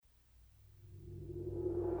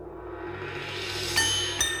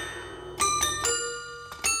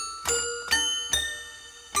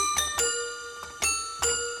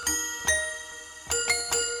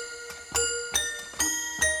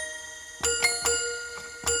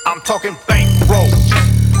I'm talking bank rolls.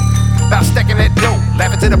 About stacking that dough,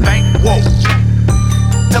 laughing to the bank, whoa.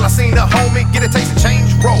 Till I seen a homie get a taste of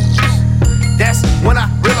change rolls. That's when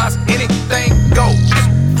I realized anything goes.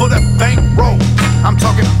 For the bank rolls, I'm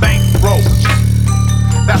talking bank rolls.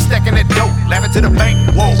 About stacking that dough, laughing to the bank,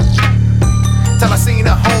 whoa. Till I seen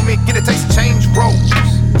a homie get a taste of change rolls.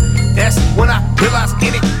 That's when I realized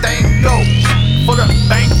anything goes. For the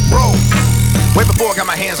bank rolls. Way before I got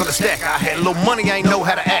my hands on the stack, I had a little money, I ain't know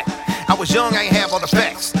how to act. I was young, I ain't have all the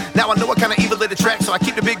facts. Now I know what kind of evil it attracts, so I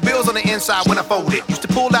keep the big bills on the inside when I fold it. Used to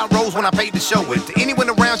pull out rolls when I paid to show it. To anyone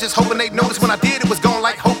around just hoping they'd notice when I did, it was gone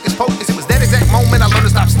like hocus pocus. It was that exact moment I learned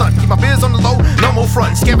to stop stunting. Keep my biz on the low, no more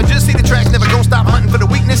frontin'. Scavengers see the tracks, never gon' stop hunting for the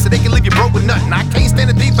weakness so they can leave you broke with nothing. I can't stand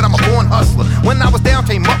the deep, but I'm a born hustler. When I was down,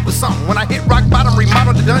 came up with something. When I hit rock bottom,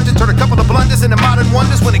 remodeled the dungeon, turned a couple of blunders into modern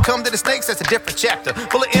wonders. When it come to the snakes, that's a different chapter.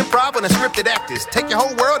 Full of improv and unscripted actors. Take your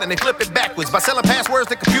whole world and they flip it backwards by selling passwords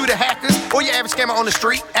to computer hackers or your average scammer on the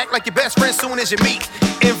street. Act like your best friend soon as you meet.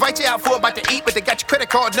 Invite you out for a bite to eat, but they got your credit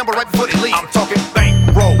card number right before they leave. I'm talking bank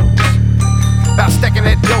rolls. About stacking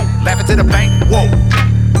that dough, laughing to the bank, whoa.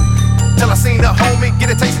 Till I seen a homie get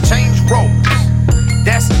a taste of change rolls.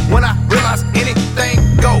 That's when I realized anything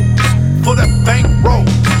goes. For the bank rolls,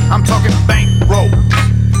 I'm talking bank rolls.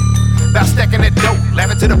 About stacking that dough,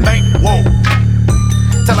 laughing to the bank, whoa.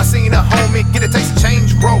 Till I seen a homie get a taste of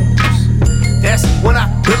change rolls. That's when I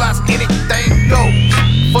realized anything goes.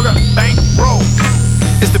 For the bank rolls.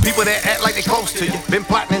 It's the people that act like they close to you. Been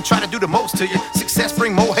plotting and trying to do the most to you. Success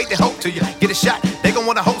bring more hate than hope to you. Get a shot, they gon'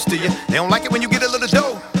 wanna host to you. They don't like it when you get a little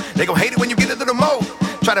dough. They gon' hate it when you get a little more.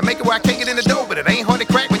 Try to make it where I can't get in the door, but it ain't hard to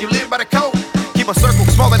crack when you live by the code. Keep a circle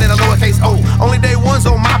smaller than a lowercase o. Only day ones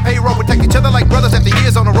on my payroll. Protect each other like brothers after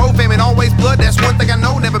years on the road. Family always blood, that's one thing I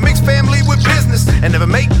know. Never mix family with business, and never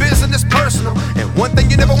make business personal. And one thing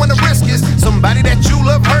you never wanna risk is somebody that you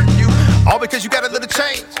love hurting you. All because you got a little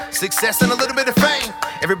change, success and a little bit of fame.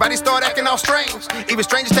 Everybody start acting all strange, even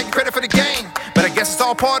strangers taking credit for the game. But I guess it's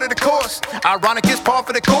all part of the course. Ironic is par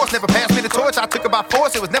for the course. Never passed me the torch, I took it by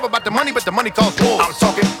force. It was never about the money, but the money caused wars. I'm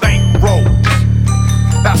talking bank rolls.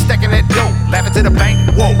 About stacking that dough, laughing to the bank,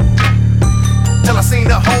 whoa. Till I seen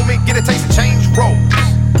a homie get a taste of change rolls.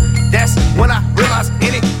 That's when I realized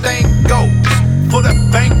anything goes. For the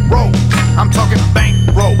bank rolls, I'm talking bank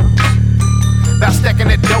rolls. About stacking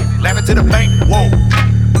that dough, laughing to the bank, whoa.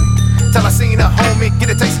 Till I seen a homie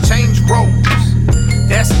get a taste of change rolls.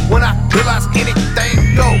 That's when I realized anything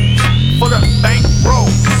goes. For the bank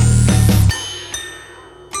rolls.